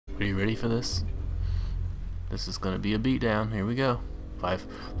Are you ready for this? This is gonna be a beatdown. Here we go. 5,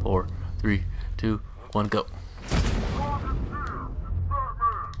 4, 3, 2, 1, go.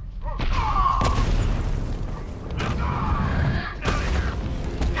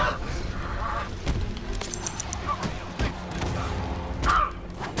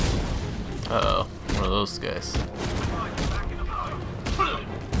 Uh-oh, one of those guys.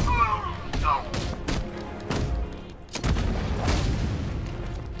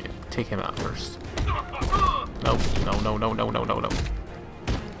 Yeah, take him out first. No, no, no, no, no, no, no, no.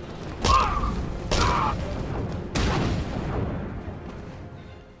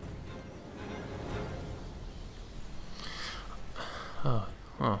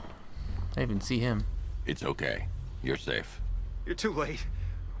 Oh, I didn't see him. It's okay. You're safe. You're too late.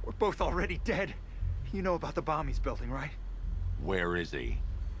 We're both already dead. You know about the bomb he's building, right? Where is he?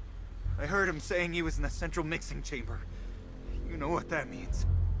 I heard him saying he was in the central mixing chamber. You know what that means.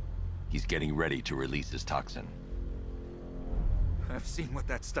 He's getting ready to release his toxin. I've seen what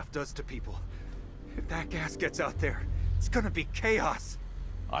that stuff does to people. If that gas gets out there, it's gonna be chaos.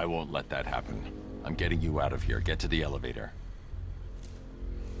 I won't let that happen. I'm getting you out of here. Get to the elevator.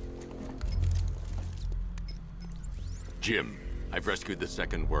 Jim, I've rescued the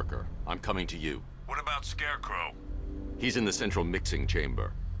second worker. I'm coming to you. What about Scarecrow? He's in the central mixing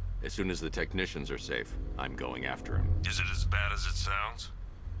chamber. As soon as the technicians are safe, I'm going after him. Is it as bad as it sounds?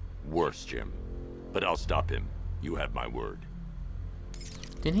 Worse, Jim. But I'll stop him. You have my word.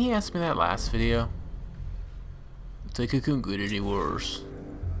 Didn't he ask me that last video? It's like, it couldn't get any worse.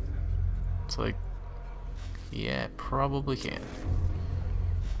 It's like, yeah, it probably can.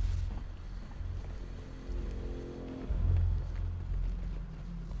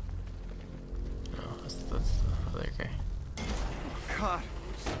 Oh, that's the other guy. God,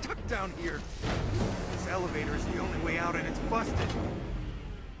 we're stuck down here. This elevator is the only way out and it's busted.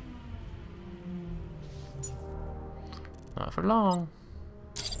 Not for long.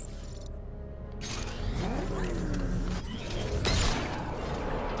 It's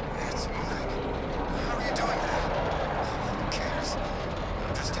moving. How are you doing that? Who cares?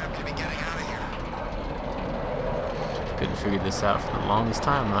 I'm just happy to be getting out of here. Couldn't figure this out for the longest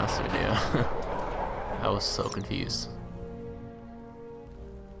time last video. I was so confused.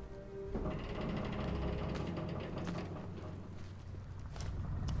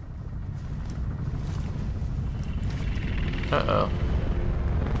 Uh-oh.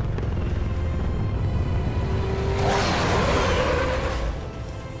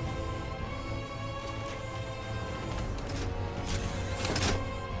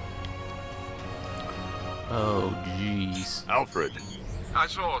 Oh, jeez. Alfred! I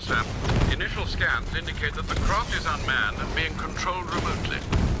saw, Sam. Initial scans indicate that the craft is unmanned and being controlled remotely.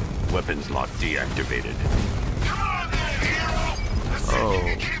 Weapons lock deactivated. Come on then, hero! Let's see if you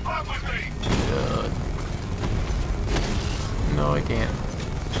can keep up with me! God. No, I can't.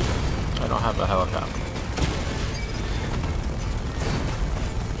 I don't have a helicopter.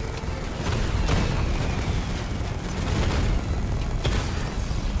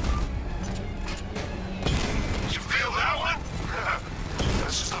 You feel that one?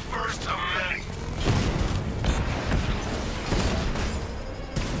 That's just the first of many.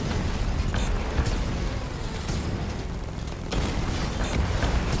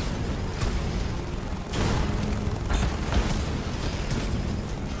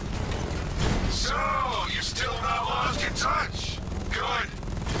 So, you still not lost your touch? Good.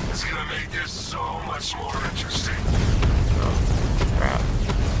 It's gonna make this so much more interesting. Oh, crap.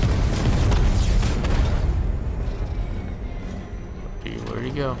 Okay, where'd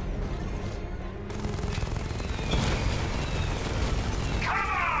he go? Come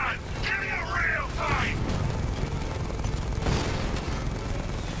on! Give me a real fight!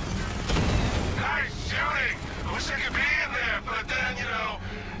 Nice shooting! I wish I could be in there, but then, you know,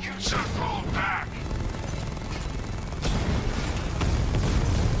 you just rolled back.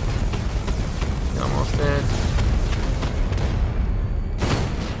 Almost dead.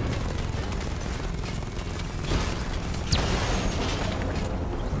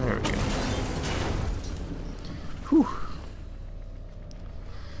 There we go. Whew.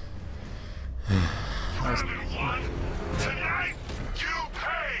 Everyone, tonight you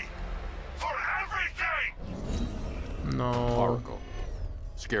pay for everything! No. Oracle.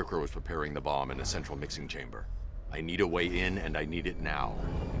 Scarecrow is preparing the bomb in the central mixing chamber. I need a way in, and I need it now.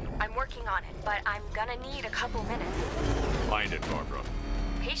 I'm working on it, but I'm gonna need a couple minutes. Find it, Barbara.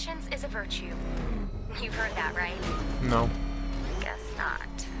 Patience is a virtue. You've heard that, right? No. Guess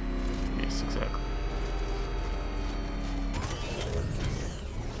not. Yes, exactly.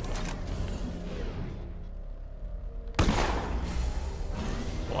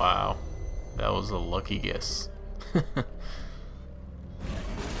 Wow, that was a lucky guess.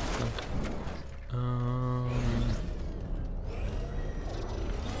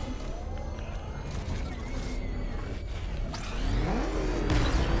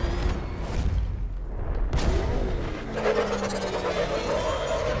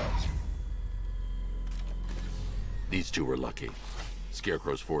 These two were lucky.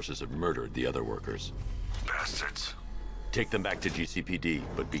 Scarecrow's forces have murdered the other workers. Bastards. Take them back to GCPD,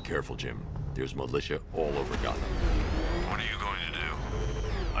 but be careful, Jim. There's militia all over Gotham. What are you going to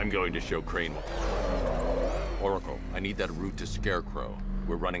do? I'm going to show Crane. Oracle, I need that route to Scarecrow.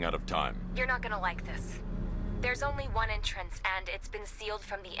 We're running out of time. You're not gonna like this. There's only one entrance, and it's been sealed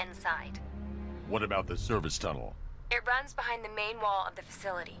from the inside. What about the service tunnel? It runs behind the main wall of the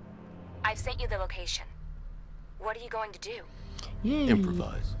facility. I've sent you the location. What are you going to do? Yay!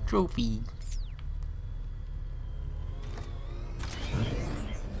 Improvise. Trophy.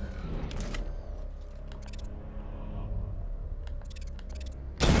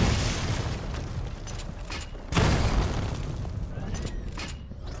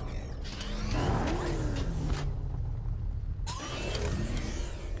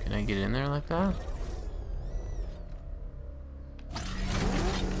 Can I get in there like that?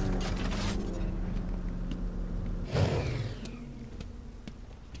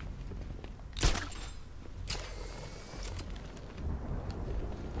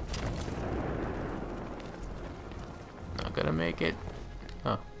 Not gonna make it.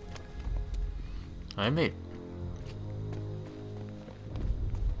 Oh. I made it.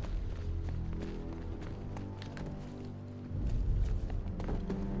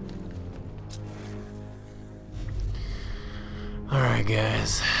 Alright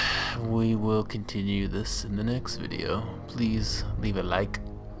guys, we will continue this in the next video. Please leave a like,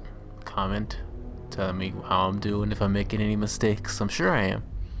 comment, tell me how I'm doing, if I'm making any mistakes. I'm sure I am,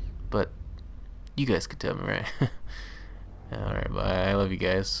 but you guys can tell me, right? Alright, bye. I love you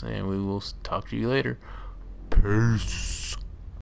guys, and we will talk to you later. Peace.